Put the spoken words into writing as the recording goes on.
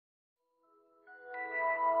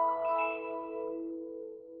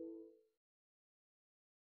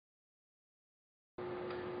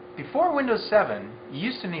Before Windows 7, you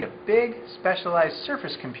used to need a big, specialized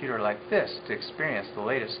Surface computer like this to experience the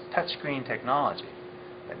latest touchscreen technology.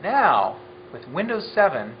 But now, with Windows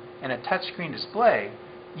 7 and a touchscreen display,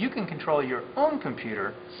 you can control your own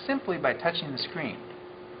computer simply by touching the screen.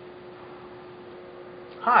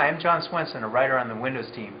 Hi, I'm John Swenson, a writer on the Windows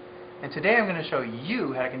team, and today I'm going to show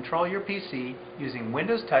you how to control your PC using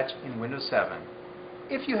Windows Touch in Windows 7.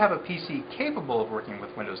 If you have a PC capable of working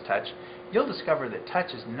with Windows Touch, you'll discover that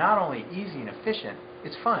Touch is not only easy and efficient,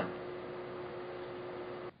 it's fun.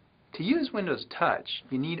 To use Windows Touch,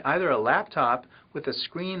 you need either a laptop with a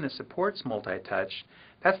screen that supports multi-touch,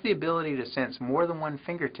 that's the ability to sense more than one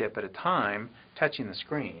fingertip at a time touching the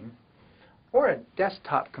screen, or a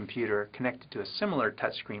desktop computer connected to a similar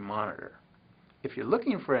touchscreen monitor. If you're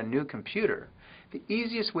looking for a new computer, the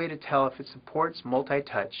easiest way to tell if it supports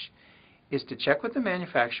multi-touch is to check with the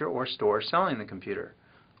manufacturer or store selling the computer.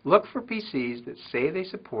 Look for PCs that say they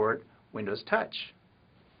support Windows Touch.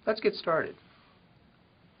 Let's get started.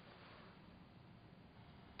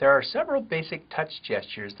 There are several basic touch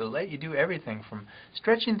gestures that let you do everything from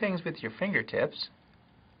stretching things with your fingertips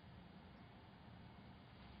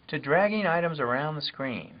to dragging items around the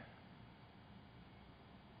screen.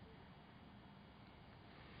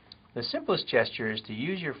 The simplest gesture is to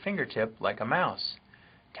use your fingertip like a mouse,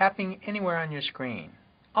 tapping anywhere on your screen.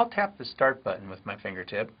 I'll tap the Start button with my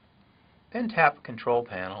fingertip, then tap Control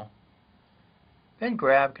Panel, then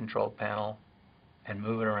grab Control Panel and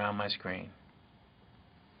move it around my screen.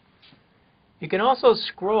 You can also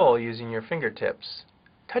scroll using your fingertips.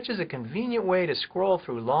 Touch is a convenient way to scroll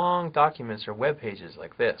through long documents or web pages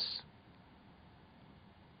like this.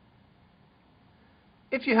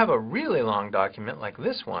 If you have a really long document like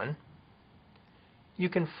this one, you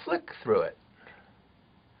can flick through it.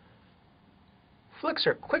 Flicks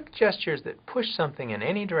are quick gestures that push something in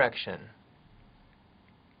any direction.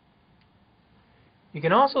 You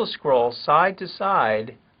can also scroll side to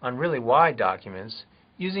side on really wide documents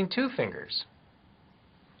using two fingers.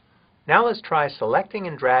 Now let's try selecting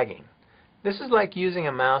and dragging. This is like using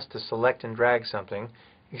a mouse to select and drag something,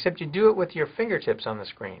 except you do it with your fingertips on the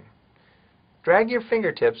screen. Drag your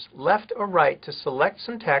fingertips left or right to select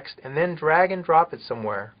some text and then drag and drop it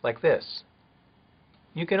somewhere, like this.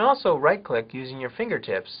 You can also right-click using your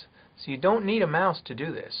fingertips, so you don't need a mouse to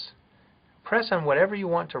do this. Press on whatever you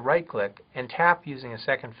want to right-click and tap using a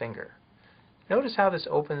second finger. Notice how this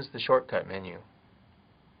opens the shortcut menu.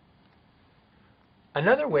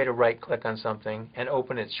 Another way to right-click on something and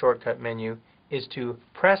open its shortcut menu is to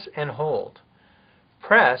press and hold.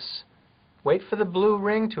 Press, wait for the blue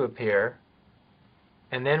ring to appear,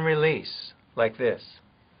 and then release, like this.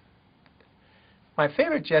 My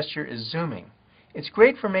favorite gesture is zooming. It's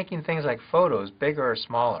great for making things like photos bigger or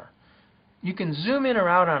smaller. You can zoom in or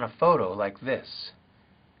out on a photo like this.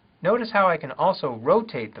 Notice how I can also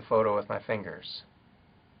rotate the photo with my fingers.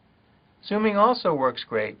 Zooming also works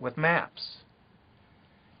great with maps.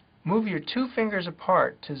 Move your two fingers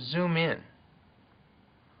apart to zoom in.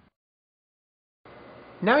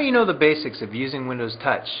 Now you know the basics of using Windows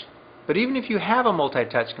Touch, but even if you have a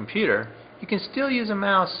multi-touch computer, you can still use a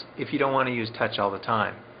mouse if you don't want to use Touch all the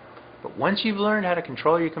time. But once you've learned how to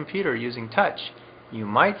control your computer using Touch, you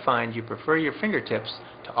might find you prefer your fingertips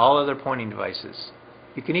to all other pointing devices.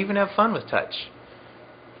 You can even have fun with Touch.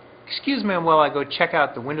 Excuse me while I go check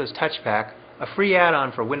out the Windows Touch Pack, a free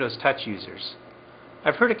add-on for Windows Touch users.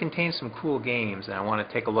 I've heard it contains some cool games and I want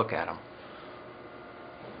to take a look at them.